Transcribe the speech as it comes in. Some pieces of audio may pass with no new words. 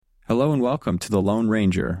Hello and welcome to The Lone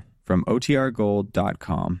Ranger from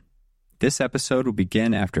OTRGold.com. This episode will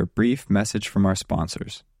begin after a brief message from our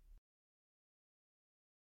sponsors.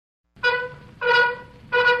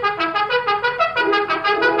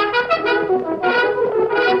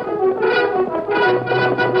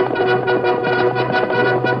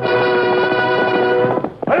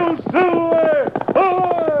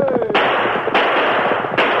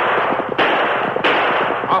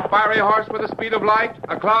 Fiery horse with the speed of light,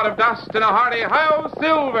 a cloud of dust, and a hearty "Hi-Yo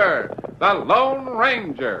Silver," the Lone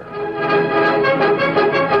Ranger.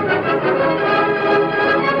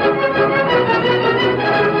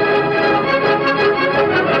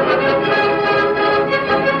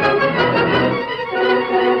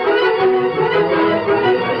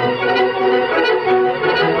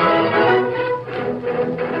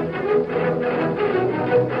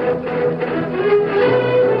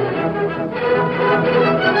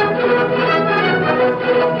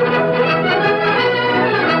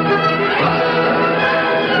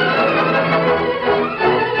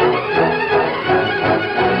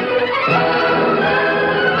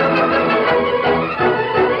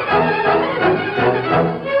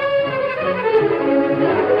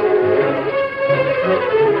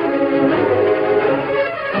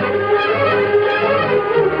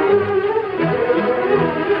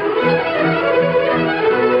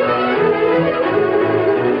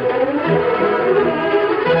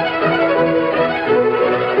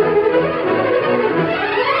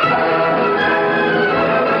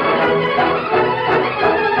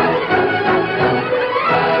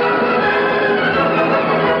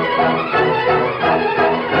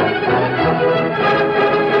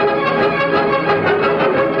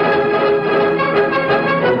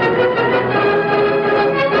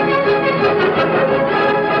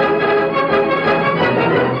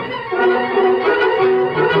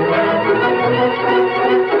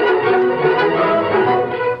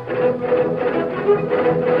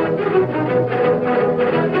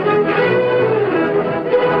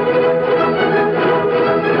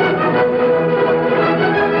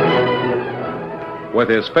 With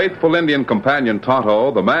his faithful Indian companion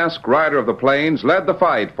Tonto, the masked rider of the plains led the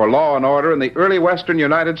fight for law and order in the early western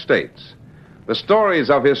United States. The stories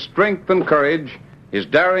of his strength and courage, his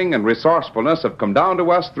daring and resourcefulness have come down to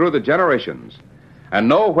us through the generations. And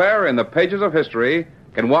nowhere in the pages of history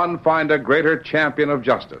can one find a greater champion of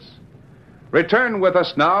justice. Return with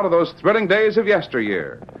us now to those thrilling days of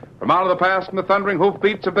yesteryear. From out of the past and the thundering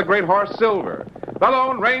hoofbeats of the great horse Silver, the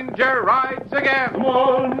Lone Ranger rides again. Come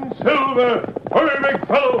on, Silver! Hurry, big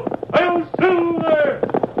fellow! I'll Silver!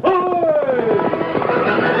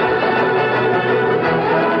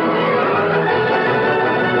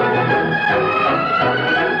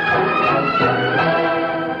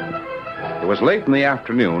 It was late in the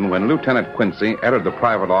afternoon when Lieutenant Quincy entered the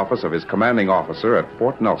private office of his commanding officer at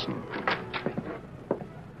Fort Nelson.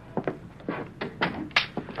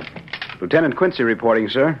 Lieutenant Quincy reporting,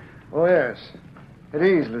 sir. Oh, yes. At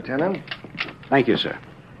ease, Lieutenant. Thank you, sir.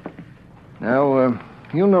 Now,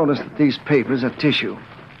 you'll notice that these papers are tissue.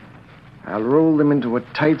 I'll roll them into a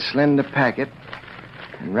tight, slender packet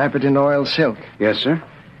and wrap it in oil silk. Yes, sir.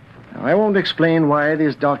 Now, I won't explain why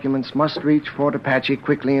these documents must reach Fort Apache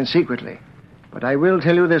quickly and secretly, but I will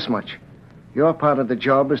tell you this much. Your part of the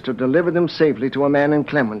job is to deliver them safely to a man in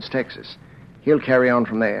Clemens, Texas. He'll carry on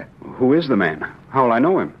from there. Who is the man? How'll I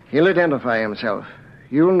know him? He'll identify himself.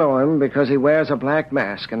 You'll know him because he wears a black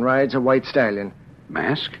mask and rides a white stallion.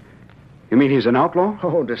 Mask? You mean he's an outlaw?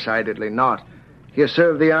 Oh, decidedly not. He has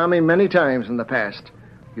served the Army many times in the past.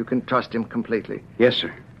 You can trust him completely. Yes,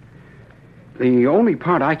 sir. The only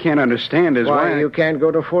part I can't understand is why you can't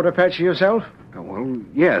go to Fort Apache yourself? Well,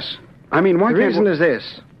 yes. I mean, why The can't... reason is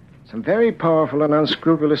this. Some very powerful and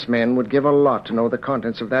unscrupulous men would give a lot to know the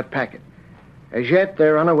contents of that packet. As yet,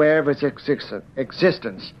 they're unaware of its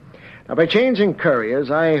existence. Now, by changing couriers,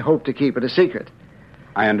 I hope to keep it a secret.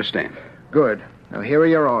 I understand. Good. Now, here are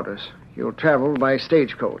your orders. You'll travel by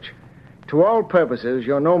stagecoach. To all purposes,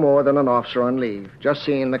 you're no more than an officer on leave, just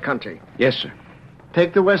seeing the country. Yes, sir.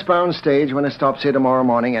 Take the westbound stage when it stops here tomorrow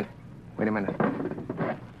morning and... Wait a minute.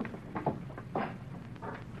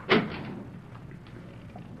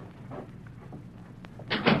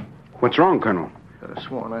 What's wrong, Colonel? Could have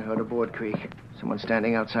sworn I heard a board creak. Someone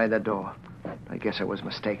standing outside that door. I guess I was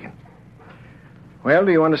mistaken. Well,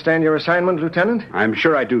 do you understand your assignment, Lieutenant? I'm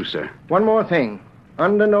sure I do, sir. One more thing.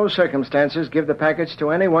 Under no circumstances give the package to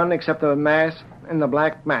anyone except the man in the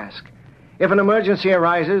black mask. If an emergency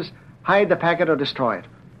arises, hide the packet or destroy it.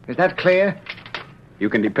 Is that clear? You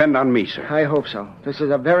can depend on me, sir. I hope so. This is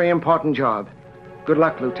a very important job. Good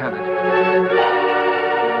luck, Lieutenant.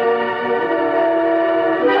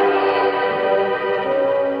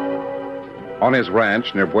 On his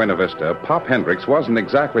ranch near Buena Vista, Pop Hendricks wasn't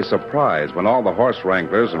exactly surprised when all the horse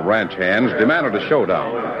wranglers and ranch hands demanded a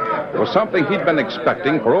showdown. It was something he'd been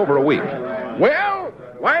expecting for over a week. Well,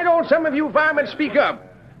 why don't some of you varmints speak up?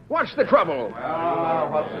 What's the trouble?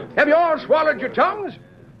 Have you all swallowed your tongues?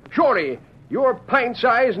 Shorty, you're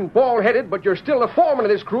pint-sized and bald-headed, but you're still the foreman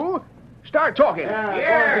of this crew. Start talking.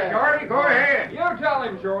 Yeah, Shorty, go ahead. You tell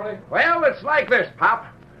him, Shorty. Well, it's like this, Pop.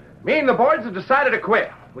 Me and the boys have decided to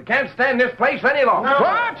quit. We can't stand this place any longer. No.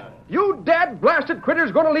 What? You dad-blasted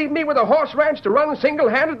critters going to leave me with a horse ranch to run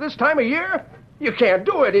single-handed this time of year? You can't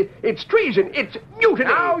do it. It's treason. It's mutiny.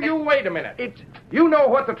 Now, you wait a minute. You know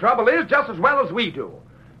what the trouble is just as well as we do.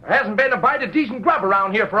 There hasn't been a bite of decent grub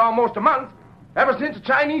around here for almost a month, ever since the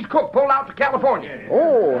Chinese cook pulled out to California.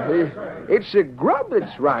 Oh, it's the grub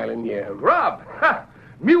that's riling you. Grub? Ha!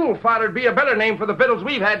 Mule fodder'd be a better name for the victuals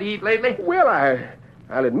we've had to eat lately. Well,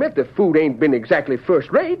 I'll admit the food ain't been exactly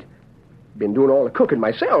first-rate. Been doing all the cooking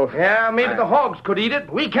myself. Yeah, maybe the hogs could eat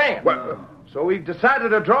it. We can't. Well, so we've decided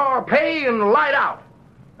to draw our pay and light out.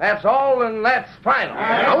 That's all, and that's final.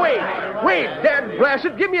 Now, wait, Dad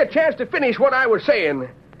Blasted. Give me a chance to finish what I was saying.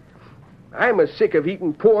 I'm as sick of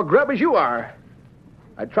eating poor grub as you are.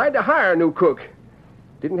 I tried to hire a new cook.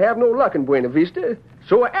 Didn't have no luck in Buena Vista,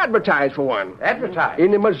 so I advertised for one. Advertised?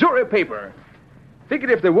 In the Missouri paper.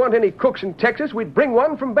 Figured if there weren't any cooks in Texas, we'd bring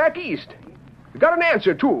one from back east. We got an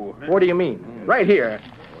answer, too. What do you mean? Right here.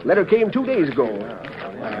 Letter came 2 days ago.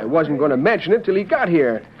 I wasn't going to mention it till he got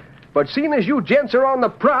here. But seeing as you gents are on the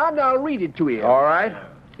prod, I'll read it to you. All right.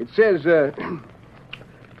 It says,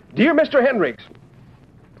 Dear Mr. Hendricks,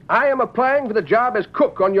 I am applying for the job as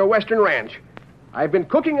cook on your western ranch. I've been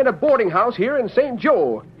cooking at a boarding house here in St.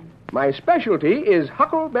 Joe. My specialty is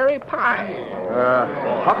huckleberry pie.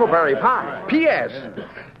 Huckleberry pie. P.S.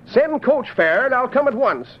 Send Coach Farrell, I'll come at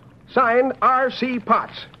once. Signed, R.C.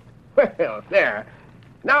 Potts. Well, there.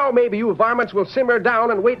 Now maybe you varmints will simmer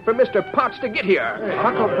down and wait for Mr. Potts to get here.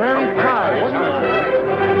 Huckleberry pie.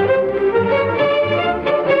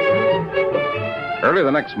 Early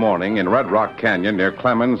the next morning in Red Rock Canyon near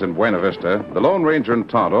Clemens and Buena Vista, the Lone Ranger and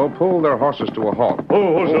Tonto pulled their horses to a halt.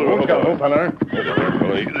 feller.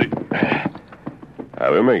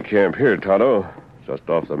 We'll make camp here, Tonto. Just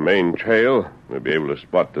off the main trail. We'll be able to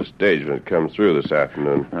spot the stage when it comes through this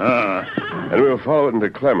afternoon. And we'll follow it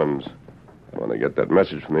into Clemens. I want to get that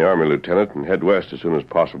message from the Army lieutenant and head west as soon as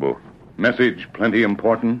possible. Message plenty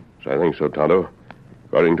important? So I think so, Tonto.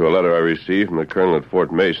 According to a letter I received from the colonel at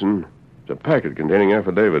Fort Mason, it's a packet containing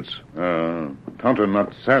affidavits. Tonto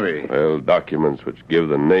not savvy. Well, documents which give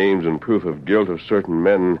the names and proof of guilt of certain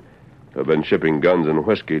men who have been shipping guns and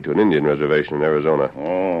whiskey to an Indian reservation in Arizona.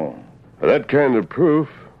 Oh. For that kind of proof,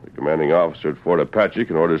 the commanding officer at Fort Apache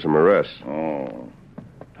can order some arrests. Oh.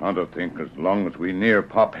 Tonto think as long as we near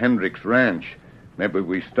Pop Hendricks' ranch, maybe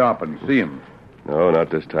we stop and see him. No, not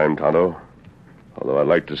this time, Tonto. Although I'd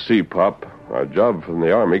like to see Pop, our job from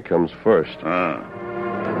the Army comes first.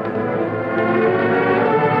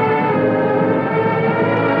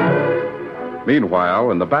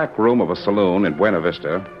 Meanwhile, in the back room of a saloon in Buena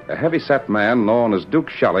Vista, a heavy-set man known as Duke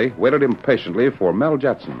Shelley waited impatiently for Mel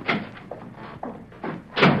Jetson.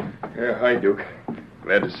 Yeah, hi, Duke.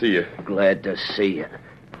 Glad to see you. Glad to see you.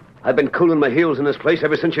 I've been cooling my heels in this place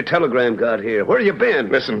ever since your telegram got here. Where you been?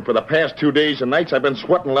 Listen, for the past 2 days and nights, I've been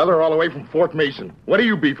sweating leather all the way from Fort Mason. What are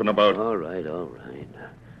you beefing about? All right.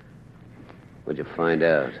 What'd you find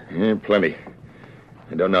out? Yeah, plenty.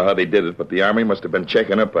 I don't know how they did it, but the Army must have been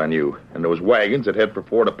checking up on you. And those wagons that head for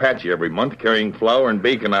Fort Apache every month, carrying flour and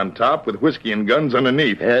bacon on top with whiskey and guns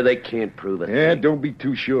underneath. Yeah, they can't prove it. Yeah, don't be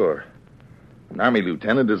too sure. An Army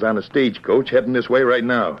lieutenant is on a stagecoach heading this way right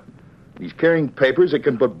now. He's carrying papers that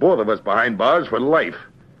can put both of us behind bars for life,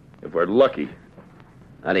 if we're lucky.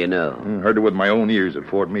 How do you know? Heard it with my own ears at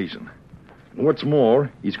Fort Mason. And what's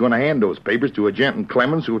more, he's going to hand those papers to a gent in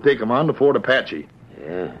Clemens who will take them on to Fort Apache.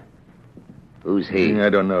 Yeah? Who's he?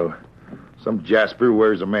 I don't know. Some jasper who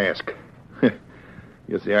wears a mask.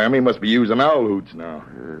 Guess the Army must be using owl hoots now.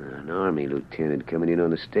 An Army lieutenant coming in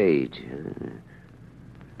on the stage.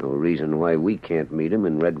 No reason why we can't meet him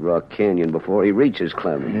in Red Rock Canyon before he reaches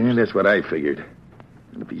Clemens. Yeah, that's what I figured.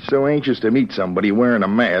 And if he's so anxious to meet somebody wearing a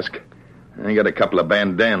mask, I got a couple of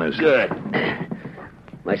bandanas. Good.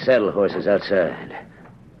 My saddle horse is outside.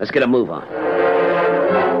 Let's get a move on.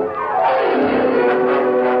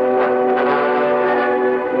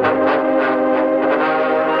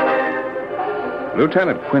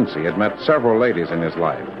 Lieutenant Quincy had met several ladies in his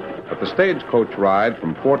life, but the stagecoach ride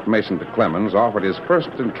from Fort Mason to Clemens offered his first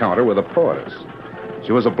encounter with a poetess.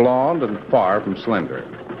 She was a blonde and far from slender.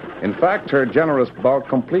 In fact, her generous bulk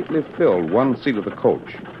completely filled one seat of the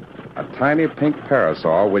coach. A tiny pink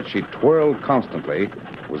parasol, which she twirled constantly,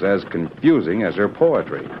 was as confusing as her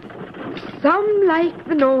poetry. Some like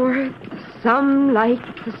the north, some like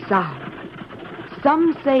the south.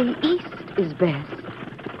 Some say east is best.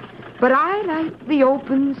 But I like the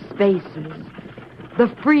open spaces, the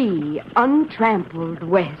free, untrampled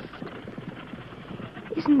west.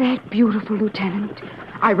 Isn't that beautiful, Lieutenant?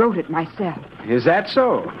 I wrote it myself. Is that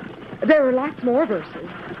so? There are lots more verses.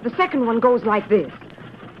 The second one goes like this.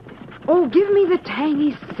 Oh, give me the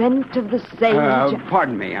tangy scent of the sage.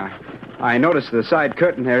 Pardon me. I noticed the side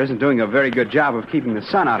curtain there isn't doing a very good job of keeping the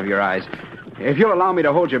sun out of your eyes. If you'll allow me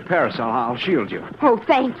to hold your parasol, I'll shield you. Oh,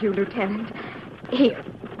 thank you, Lieutenant. Here,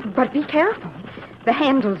 but be careful. The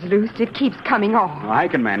handle's loose. It keeps coming off. I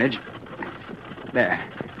can manage. There.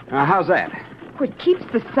 How's that? Oh, it keeps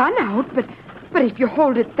the sun out, but if you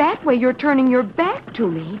hold it that way, you're turning your back to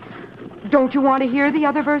me. Don't you want to hear the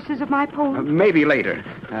other verses of my poem? Maybe later,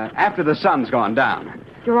 after the sun's gone down.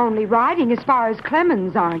 You're only riding as far as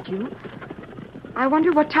Clemens, aren't you? I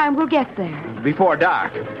wonder what time we'll get there. Before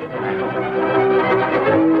dark. Hold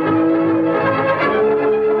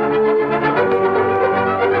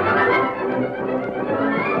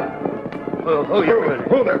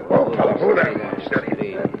there.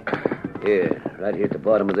 Steady. Here, right here at the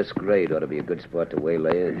bottom of this grade ought to be a good spot to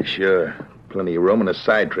waylay in. Sure. Plenty of room and a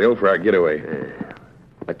side trail for our getaway.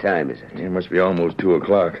 What time is it? It must be almost 2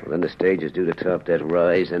 o'clock. Well, then the stage is due to top that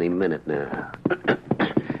rise any minute now.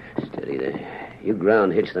 Steady there. You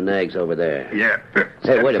ground hitch the nags over there. Yeah.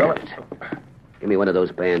 Hey, wait a minute. Give me one of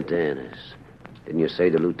those bandanas. Didn't you say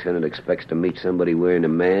the lieutenant expects to meet somebody wearing a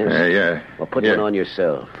mask? Yeah. Well, put one on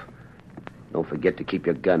yourself. Don't forget to keep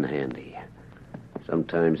your gun handy.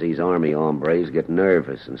 Sometimes these army hombres get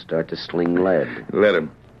nervous and start to sling lead. Let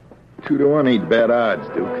them. 2 to 1 ain't bad odds,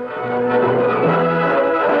 Duke.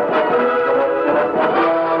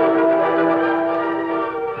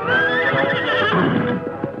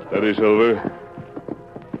 Steady, Silver.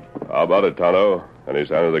 How about it, Tonto? Any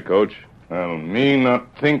sign of the coach? Well, me not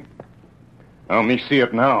think. Now, me see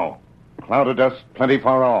it now. Cloud of dust plenty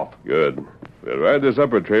far off. Good. We'll ride this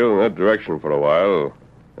upper trail in that direction for a while,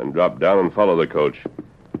 and drop down and follow the coach.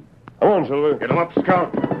 Come on, Silver. Get him up,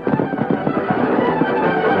 Scout.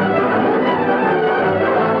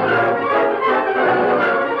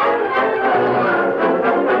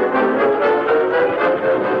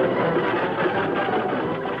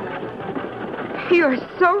 You're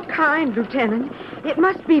so kind, Lieutenant. It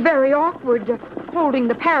must be very awkward holding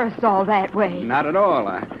the parasol that way. Not at all.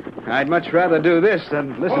 I'd much rather do this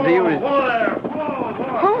than listen to you.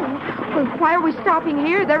 Well, why are we stopping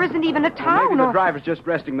here? There isn't even a town. Maybe the driver's just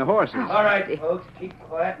resting the horses. All right, folks, keep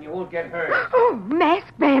quiet and you won't get hurt. Oh,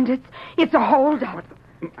 masked bandits. It's a holdup.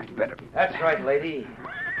 I'd better. That's right, lady.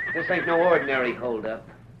 This ain't no ordinary holdup.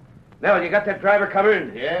 Nell, you got that driver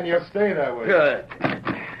coming? Yeah, and you'll stay that way. Good.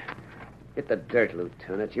 Hit the dirt,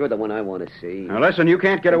 Lieutenant. You're the one I want to see. Now, listen, you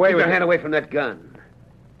can't get away Keep with your it. hand away from that gun.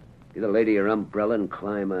 Give the lady your umbrella and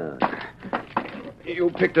climb out. You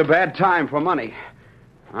picked a bad time for money.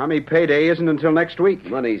 Army payday isn't until next week.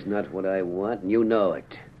 Money's not what I want, and you know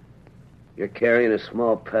it. You're carrying a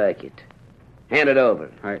small packet. Hand it over.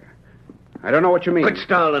 I don't know what you mean. Quit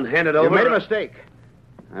stalling. Hand it over. You made a mistake.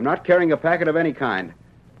 I'm not carrying a packet of any kind.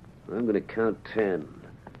 I'm going to count 10. And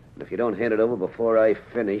if you don't hand it over before I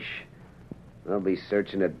finish, I'll be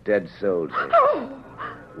searching a dead soldier.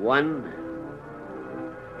 1,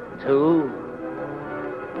 2,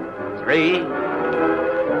 3.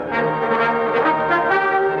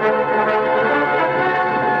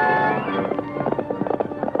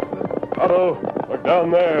 Otto, look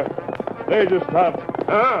down there. Stage is stopped.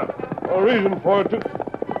 No reason for it.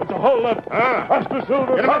 It's a holdup. Faster,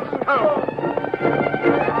 Silver. Get him up, Scout.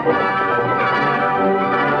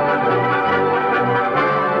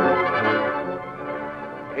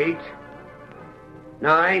 8,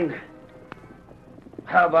 9.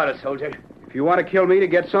 How about it, soldier? If you want to kill me to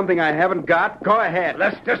get something I haven't got, go ahead.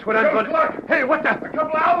 That's just what I'm going to... Look. Hey, what the... A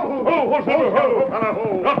couple of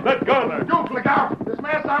Drop that gun. Duke, look out. This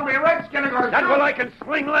masked army redskin are going to That shoot. will I can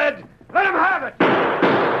sling lead. Let him have it.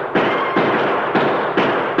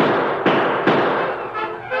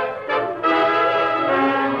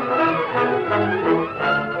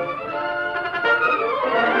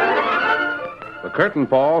 The curtain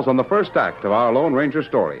falls on the first act of our Lone Ranger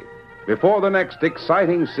story. Before the next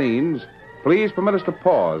exciting scenes, please permit us to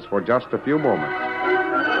pause for just a few moments.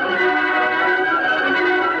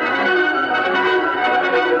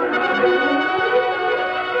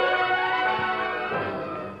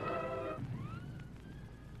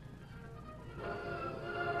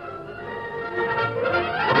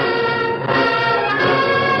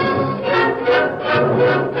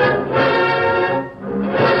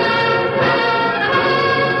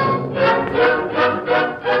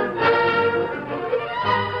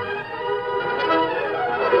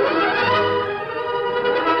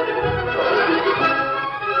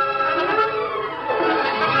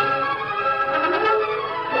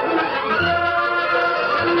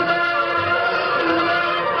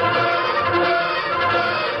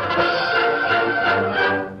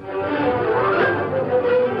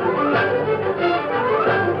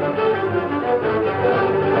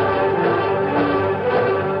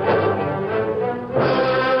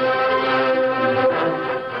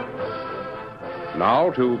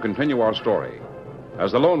 now to continue our story.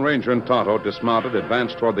 As the Lone Ranger and Tonto, dismounted,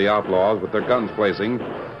 advanced toward the outlaws with their guns blazing,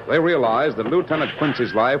 they realized that Lieutenant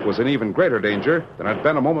Quincy's life was in even greater danger than had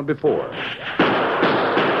been a moment before.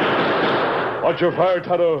 Watch your fire,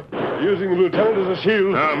 Tonto. Using the lieutenant as a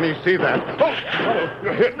shield. Me see that. Oh, Tonto,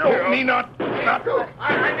 you're hit. No, me not. I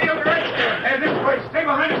nailed the right there. Hey, this way. Stay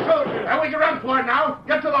behind the soldier. How will you run for it now?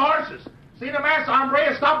 Get to the horses. See the mass hombre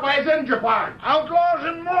is stopped by his engine barn. Outlaws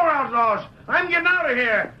and more outlaws. I'm getting out of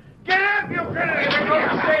here. Get up, you critters.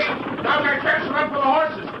 Now there's a chance to run for the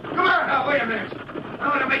horses. Come on. Now, wait a minute. I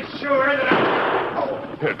want to make sure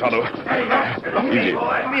that Here, Tonto. Easy.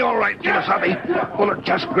 Me all right, Kimasabi. Bullet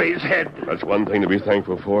just grazed head. That's one thing to be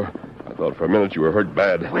thankful for. I thought for a minute you were hurt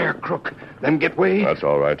bad. Where, crook? Them get way? That's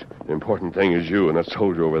all right. The important thing is you and that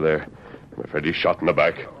soldier over there. I'm afraid he's shot in the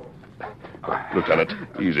back. Lieutenant,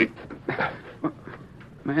 easy.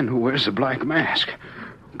 Man who wears the black mask.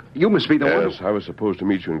 You must be the one. Yes, I was supposed to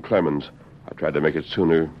meet you in Clemens. I tried to make it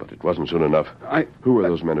sooner, but it wasn't soon enough. Who were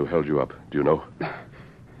those men who held you up? Do you know?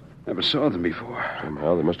 Never saw them before.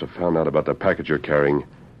 Somehow they must have found out about the package you're carrying.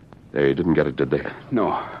 They didn't get it, did they?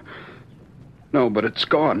 No. No, but it's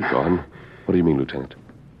gone. Gone? What do you mean, Lieutenant?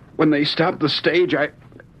 When they stopped the stage,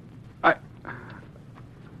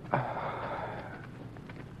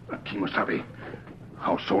 Kimasabi,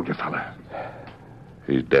 how's soldier fella?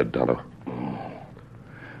 He's dead, Tonto.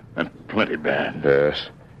 That's plenty bad. Yes.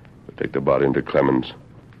 We'll take the body into Clemens.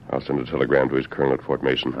 I'll send a telegram to his colonel at Fort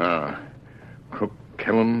Mason. Crook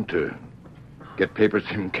kill him to get papers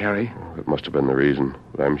him carry? That must have been the reason.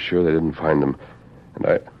 But I'm sure they didn't find them. And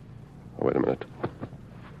Oh, wait a minute.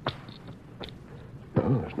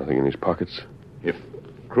 No, there's nothing in his pockets. If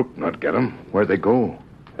Crook not get him, where'd they go?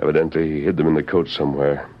 Evidently, he hid them in the coat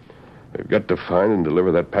somewhere. We've got to find and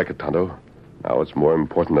deliver that packet, Tonto. Now it's more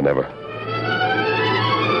important than ever.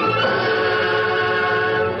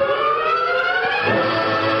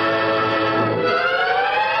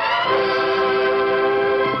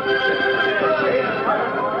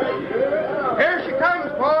 Here she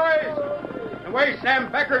comes, boys. The way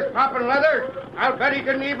Sam Becker's popping leather, I'll bet he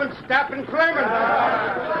didn't even stop in Clemens.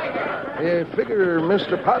 Figure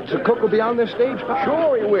Mr. Potts, the cook, will be on this stage, Pop?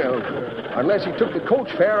 Sure he will. Unless he took the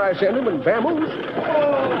coach fare I sent him and vamoosed.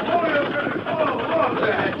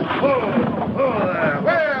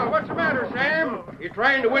 Well, what's the matter, Sam? You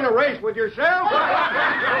trying to win a race with yourself?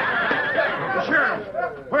 The sheriff.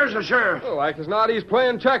 Where's the sheriff? Well, like as not, he's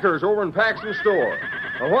playing checkers over in Paxton's store.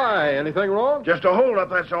 Why? Anything wrong? Just a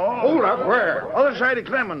hold-up, that's all. Hold up? Where? Other side of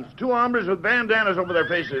Clemens. 2 hombres with bandanas over their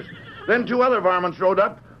faces. Then 2 other varmints rode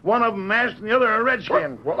up. One of them masked and the other a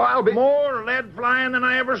redskin. Well, I'll be... More lead flying than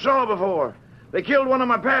I ever saw before. They killed one of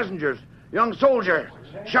my passengers, young soldier.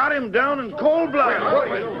 Shot him down in cold blood.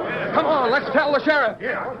 Come on, let's tell the sheriff.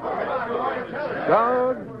 Yeah.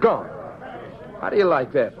 Doggone. How do you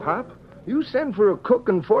like that, Pop? You send for a cook,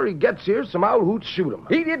 and before he gets here, some owl hoots shoot him.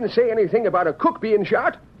 He didn't say anything about a cook being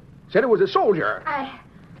shot. Said it was a soldier.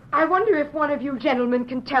 I wonder if one of you gentlemen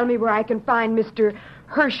can tell me where I can find Mr.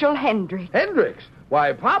 Herschel Hendricks. Hendricks?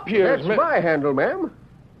 Why, Pop here... That's my handle, ma'am.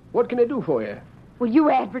 What can I do for you? Well, you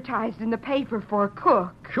advertised in the paper for a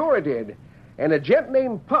cook. Sure I did. And a gent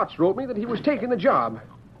named Potts wrote me that he was taking the job.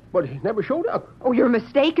 But he never showed up. Oh, you're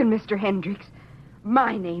mistaken, Mr. Hendricks.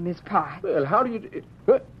 My name is Potts. Well, how do you...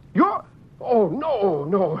 You're... Oh,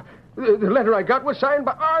 no. The letter I got was signed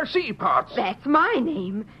by R.C. Potts. That's my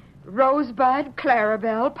name. Rosebud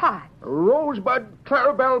Clarabelle Potts. Rosebud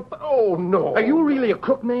Clarabelle... Oh, no. Are you really a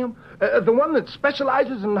cook, ma'am? The one that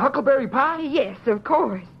specializes in huckleberry pie? Yes, of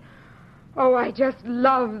course. Oh, I just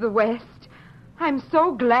love the West. I'm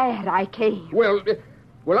so glad I came. Well,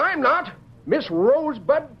 I'm not. Miss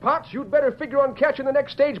Rosebud Potts, you'd better figure on catching the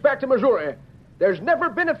next stage back to Missouri. There's never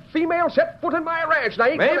been a female set foot in my ranch.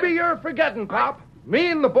 Now, Maybe you're forgetting, Pop. Me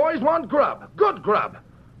and the boys want grub. Good grub.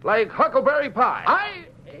 Like huckleberry pie.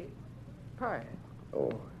 Pie?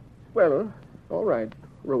 Oh, well, all right,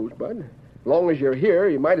 Rosebud. Long as you're here,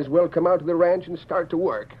 you might as well come out to the ranch and start to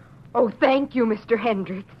work. Oh, thank you, Mr.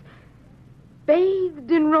 Hendricks. Bathed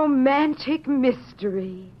in romantic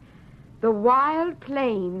mystery, the wild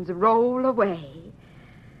plains roll away.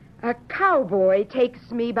 A cowboy takes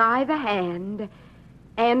me by the hand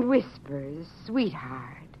and whispers,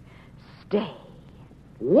 "Sweetheart, stay."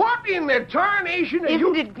 What in the tarnation are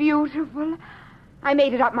Isn't it beautiful? I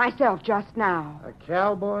made it up myself just now. A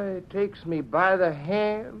cowboy takes me by the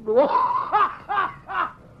hand. Ooh,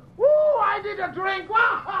 I did a drink.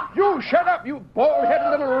 You shut up, you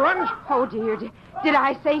bald-headed little runch. Oh, dear. Did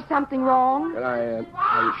I say something wrong? And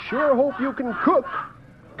I sure hope you can cook.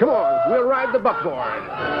 Come on, we'll ride the buckboard.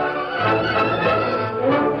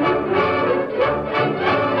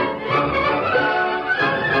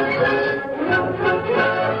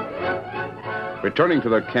 Returning to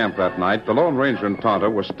their camp that night, the Lone Ranger and Tonto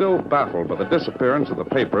were still baffled by the disappearance of the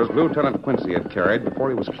papers Lieutenant Quincy had carried before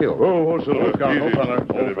he was killed. Oh, Silver.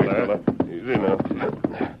 Easy now.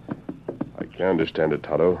 I can't understand it,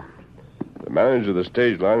 Tonto. The manager of the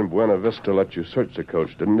stage line in Buena Vista let you search the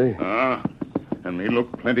coach, didn't he? And me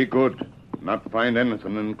look plenty good. Not find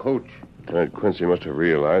anything in coach. Lieutenant Quincy must have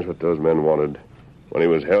realized what those men wanted. When he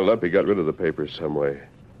was held up, he got rid of the papers some way.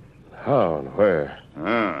 How and where?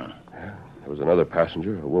 There was another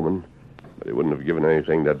passenger, a woman, but he wouldn't have given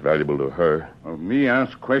anything that valuable to her. Well, me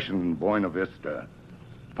ask questions in Buena Vista.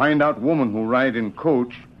 Find out woman who ride in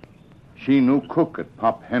coach. She knew cook at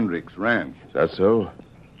Pop Hendricks' ranch. Is that so?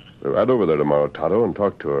 We'll ride over there tomorrow, Tonto, and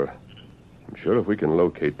talk to her. I'm sure if we can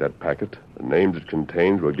locate that packet, the names it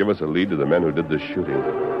contains will give us a lead to the men who did the shooting.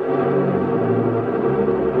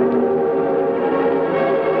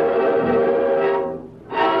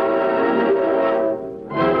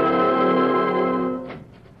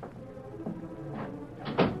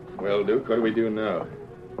 Well, Duke, what do we do now?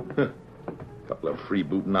 Couple of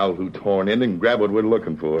freebooting out who torn in and grab what we're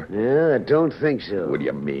looking for. Yeah, I don't think so. What do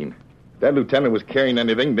you mean? If that lieutenant was carrying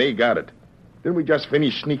anything, they got it. Didn't we just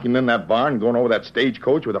finish sneaking in that barn, going over that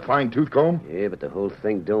stagecoach with a fine-tooth comb? Yeah, but the whole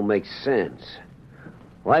thing don't make I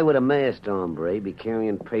Why would a masked hombre be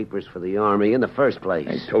carrying papers for the Army in the first place?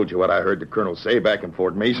 I told you what I heard the colonel say back in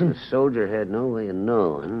Fort Mason. The soldier had no way of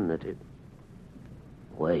knowing that it...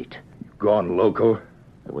 Wait. Gone loco?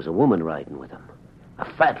 There was a woman riding with him. A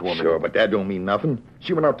fat woman. Sure, but that don't mean nothing.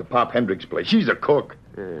 She went out to Pop Hendricks' place. She's a cook.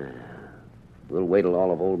 We'll wait till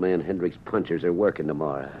all of old man Hendricks' punchers are working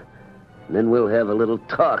tomorrow. And then we'll have a little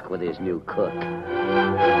talk with his new cook.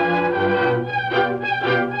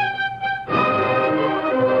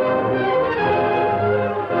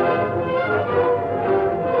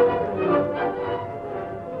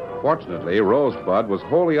 Fortunately, Rosebud was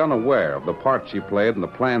wholly unaware of the part she played in the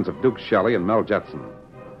plans of Duke Shelley and Mel Jetson.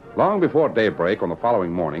 Long before daybreak on the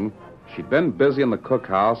following morning, she'd been busy in the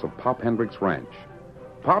cookhouse of Pop Hendricks' ranch.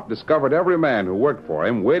 Pop discovered every man who worked for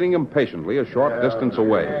him waiting impatiently a short distance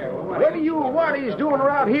away. What do you want he's doing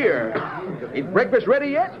around here? Ain't breakfast ready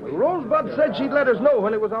yet? Rosebud said she'd let us know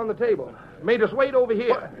when it was on the table. Made us wait over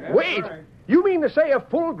here. Wait! You mean to say a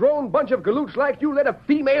full-grown bunch of galoots like you let a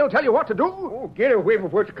female tell you what to do? Oh, get away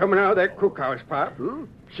from what's coming out of that cookhouse, Pop.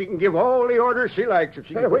 She can give all the orders she likes if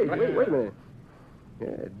she Hey, wait a minute.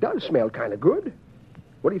 It does smell kind of good.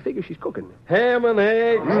 What do you figure she's cooking? Ham and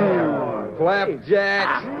eggs,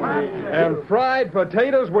 flapjacks, and fried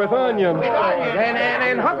potatoes with onions.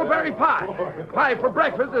 And huckleberry pie. Pie for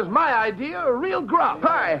breakfast is my idea of real grub.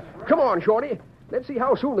 Pie. Come on, Shorty. Let's see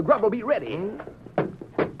how soon the grub will be ready.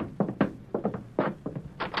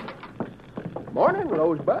 Morning,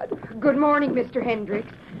 Rosebud. Good morning, Mr.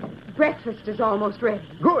 Hendricks. Breakfast is almost ready.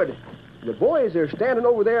 Good. The boys are standing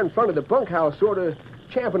over there in front of the bunkhouse, sort of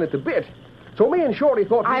champing at the bit. So me and Shorty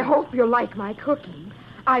thought... I hope you'll like my cooking.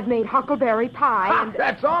 I've made huckleberry pie and...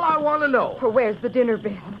 That's all I want to know. Oh, where's the dinner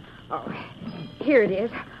bell? Oh, here it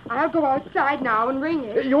is. I'll go outside now and ring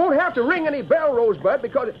it. You won't have to ring any bell, Rosebud,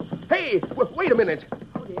 because... Hey, wait a minute.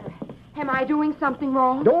 Oh, dear. Am I doing something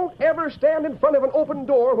wrong? Don't ever stand in front of an open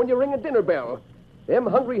door when you ring a dinner bell. Them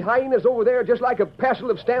hungry hyenas over there just like a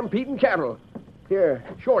passel of stampeding cattle. Here,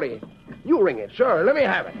 Shorty, you ring it. Sure, let me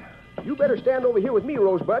have it. You better stand over here with me,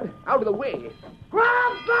 Rosebud, out of the way.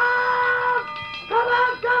 Grub! Come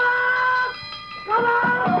on, Grub! Come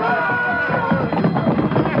on,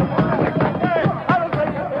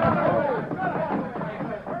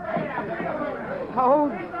 Oh,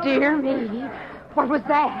 dear me. What was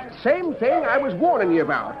that? Same thing I was warning you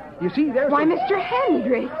about. You see, there's... Why, Mr.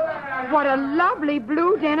 Hendricks, what a lovely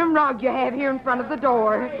blue denim rug you have here in front of the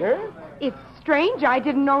door. Huh? It's strange I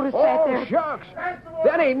didn't notice that there. Oh, shucks.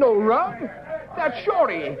 That ain't no rug. That's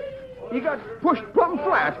Shorty. He got pushed plumb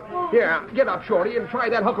flat. Here, get up, Shorty, and try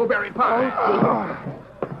that huckleberry pie.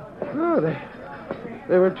 Oh,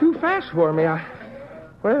 they were too fast for me. I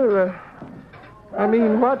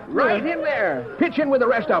mean, what... Right in there. Pitch in with the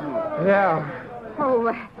rest of them. Yeah.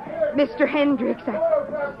 Oh, Mr. Hendricks,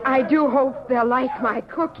 I do hope they'll like my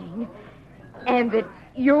cooking. And that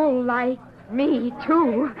you'll like me,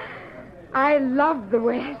 too. I love the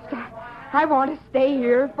West. I want to stay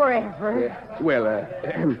here forever. Well,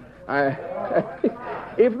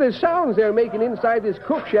 if the sounds they're making inside this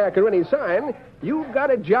cook shack are any sign, you've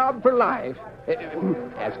got a job for life.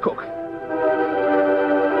 As cook.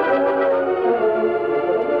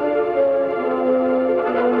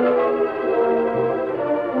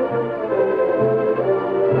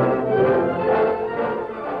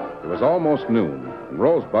 was almost noon, and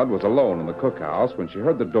Rosebud was alone in the cookhouse when she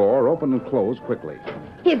heard the door open and close quickly.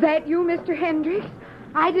 Is that you, Mr. Hendricks?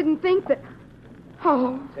 I didn't think that...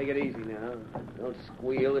 Oh. Take it easy now. Don't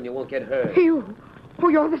squeal and you won't get hurt. You. Oh,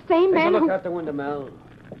 you're the same man Look who... out the window, Mel.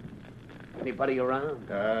 Anybody around?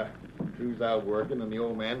 Drew's out working, and the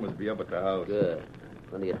old man must be up at the house. Good.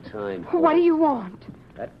 Plenty of time. What do you want?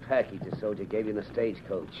 That package the soldier gave you in the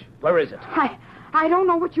stagecoach. Where is it? I don't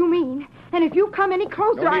know what you mean. And if you come any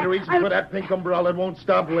closer, No need to reach for that pink umbrella. It won't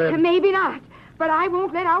stop lead. Maybe not. But I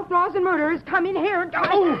won't let outlaws and murderers come in here and...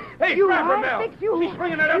 Oh! Hey, you grab her, I'll Mel. fix you. She's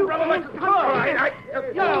swinging that umbrella like a car.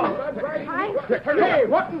 Hey,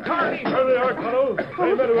 what in tarnation? There they are, Tonto.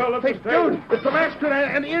 They better well up the stage. Dude, it's the master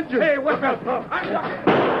and the engine. Hey, what's up?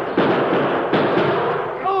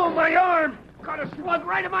 Oh, my arm! Got a slug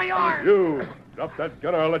right in my arm. You. Drop that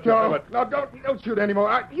gun or I'll let you have it. No, don't shoot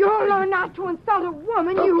anymore. You'll learn not to insult a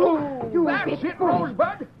woman, you That's it,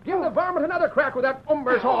 Rosebud. Give the varmint another crack with that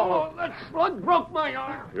Umbersol. Oh, that slug broke my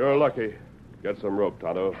arm. You're lucky. Get some rope,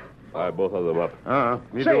 Tonto. Tie both of them up.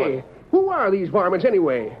 Say, who are these varmints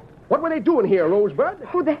anyway? What were they doing here, Rosebud?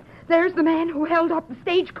 Oh, there's the man who held up the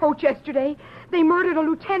stagecoach yesterday. They murdered a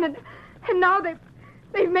lieutenant, and now they've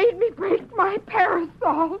made me break my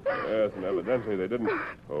parasol. Yes, and evidently they didn't.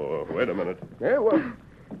 Oh, wait a minute. Yeah,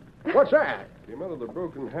 what's that? Came out of the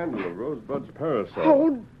broken handle of Rosebud's parasol.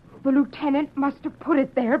 Oh, the lieutenant must have put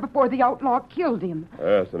it there before the outlaw killed him.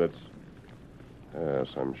 Yes, and it's... Yes,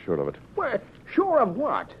 I'm sure of it. Well, sure of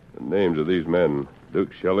what? The names of these men,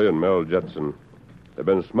 Duke Shelley and Mel Jetson. They've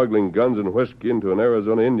been smuggling guns and whiskey into an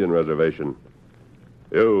Arizona Indian reservation.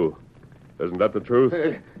 You, isn't that the truth?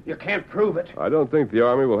 You can't prove it. I don't think the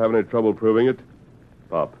Army will have any trouble proving it.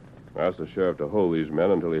 Pop, ask the sheriff to hold these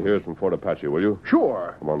men until he hears from Fort Apache, will you?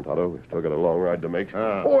 Sure. Come on, Tonto. We've still got a long ride to make.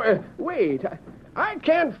 Oh, wait. I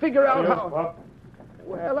can't figure out how... Pop.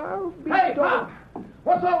 Well, I'll be... Hey, Pop!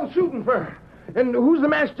 What's all the shooting for? And who's the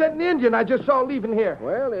masked Indian I just saw leaving here?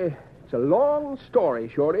 Well, it's a long story,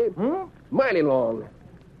 Shorty. Mighty long.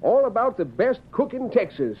 All about the best cook in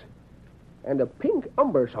Texas. And a pink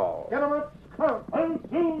Umbersol. Get him up.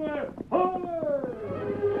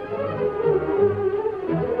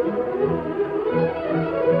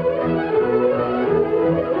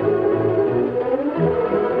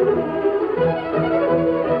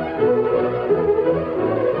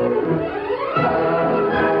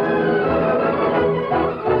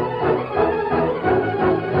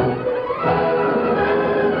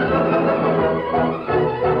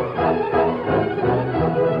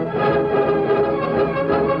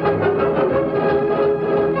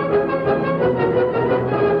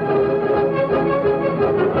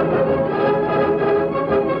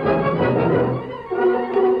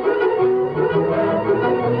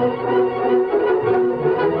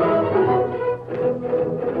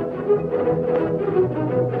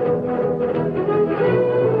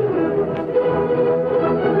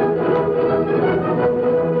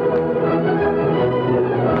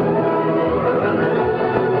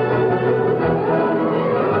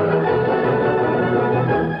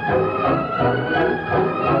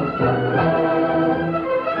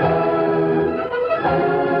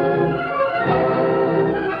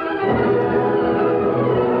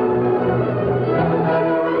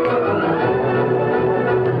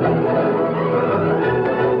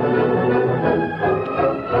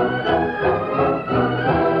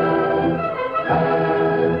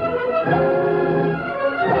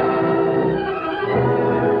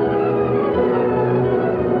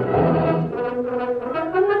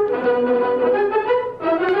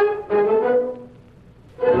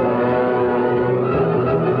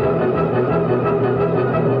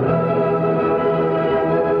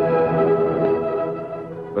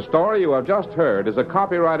 The story you have just heard is a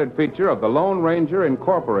copyrighted feature of the Lone Ranger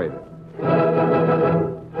Incorporated.